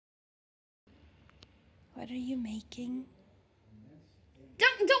What are you making?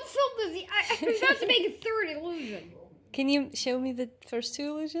 Don't film this. I'm about to make a third illusion. Can you show me the first two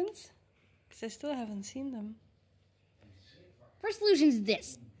illusions? Because I still haven't seen them. First illusion is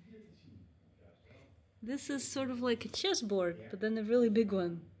this. This is sort of like a chessboard, but then a really big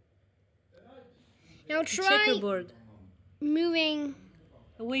one. Now try checkerboard. Moving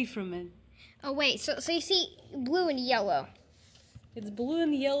away from it. Oh wait, so you see blue and yellow. It's blue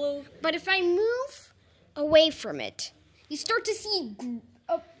and yellow. But if I move away from it, you start to see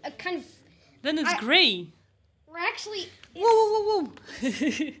a kind of... Then it's gray. Or actually... Whoa.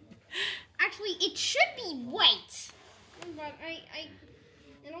 Actually, it should be white. But I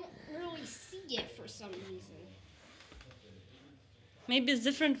don't really see it for some reason. Maybe it's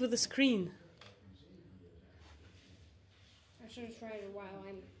different with the screen. I should have tried it while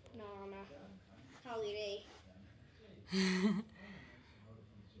I'm not on a holiday.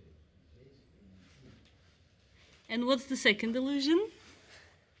 And what's the second illusion?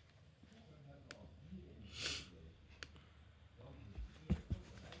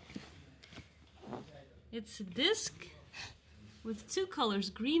 It's a disc with two colors,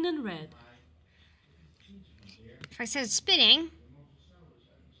 green and red. If I said spinning,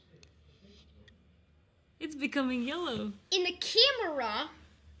 it's becoming yellow. In the camera,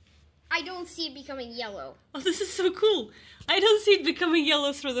 I don't see it becoming yellow. Oh, this is so cool. I don't see it becoming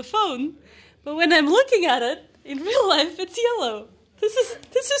yellow through the phone, but when I'm looking at it, in real life, it's yellow. This is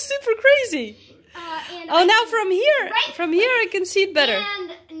super crazy. Oh, now from here I can see it better.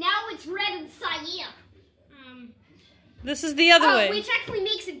 And now it's red and cyan. This is the other way. Which actually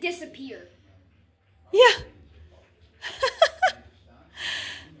makes it disappear. Yeah.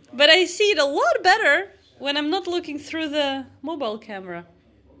 But I see it a lot better when I'm not looking through the mobile camera.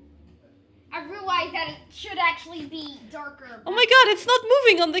 I realized that it should actually be darker. Oh my god, it's not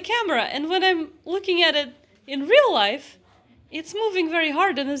moving on the camera. And when I'm looking at it in real life, it's moving very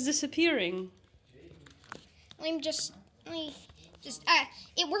hard and is disappearing. It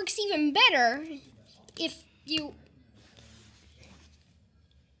works even better if you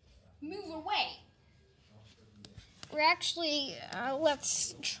move away. We're actually,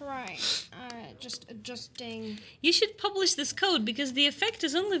 let's try, just adjusting. You should publish this code because the effect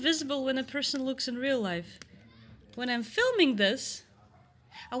is only visible when a person looks in real life. When I'm filming this,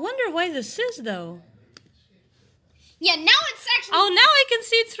 I wonder why this is though. Yeah, now it's actually... Oh, now I can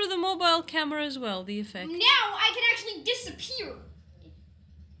see it through the mobile camera as well, the effect. Now I can actually disappear.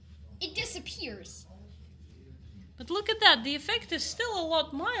 It disappears. But look at that, the effect is still a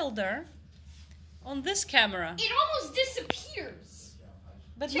lot milder on this camera. It almost disappears.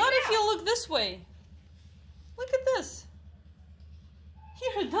 But not if you look this way. Look at this.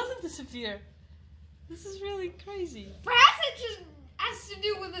 Here, it doesn't disappear. This is really crazy. Perhaps it just has to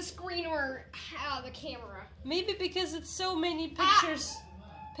do with the screen or the camera. Maybe because it's so many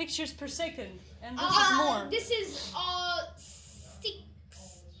pictures per second, and this is more. This is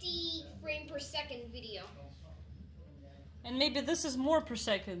 60 frame per second video. And maybe this is more per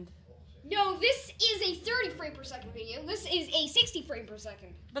second. No, this is a 30 frame per second video. This is a 60 frame per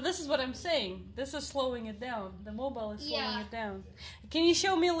second. But this is what I'm saying. This is slowing it down. The mobile is slowing it down. Can you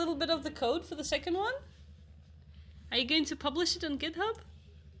show me a little bit of the code for the second one? Are you going to publish it on GitHub?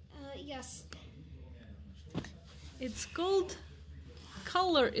 Yes. It's called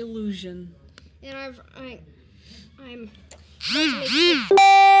Color Illusion. And I'm going to make it.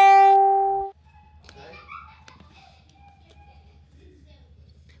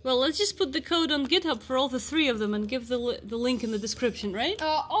 Well, let's just put the code on GitHub for all the three of them and give the link in the description, right?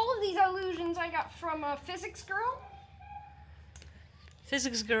 All of these illusions I got from Physics Girl.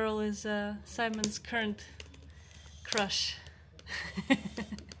 Physics Girl is Simon's current crush.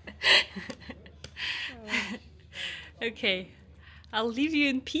 Okay, I'll leave you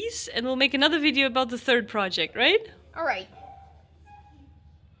in peace and we'll make another video about the third project, right? Alright.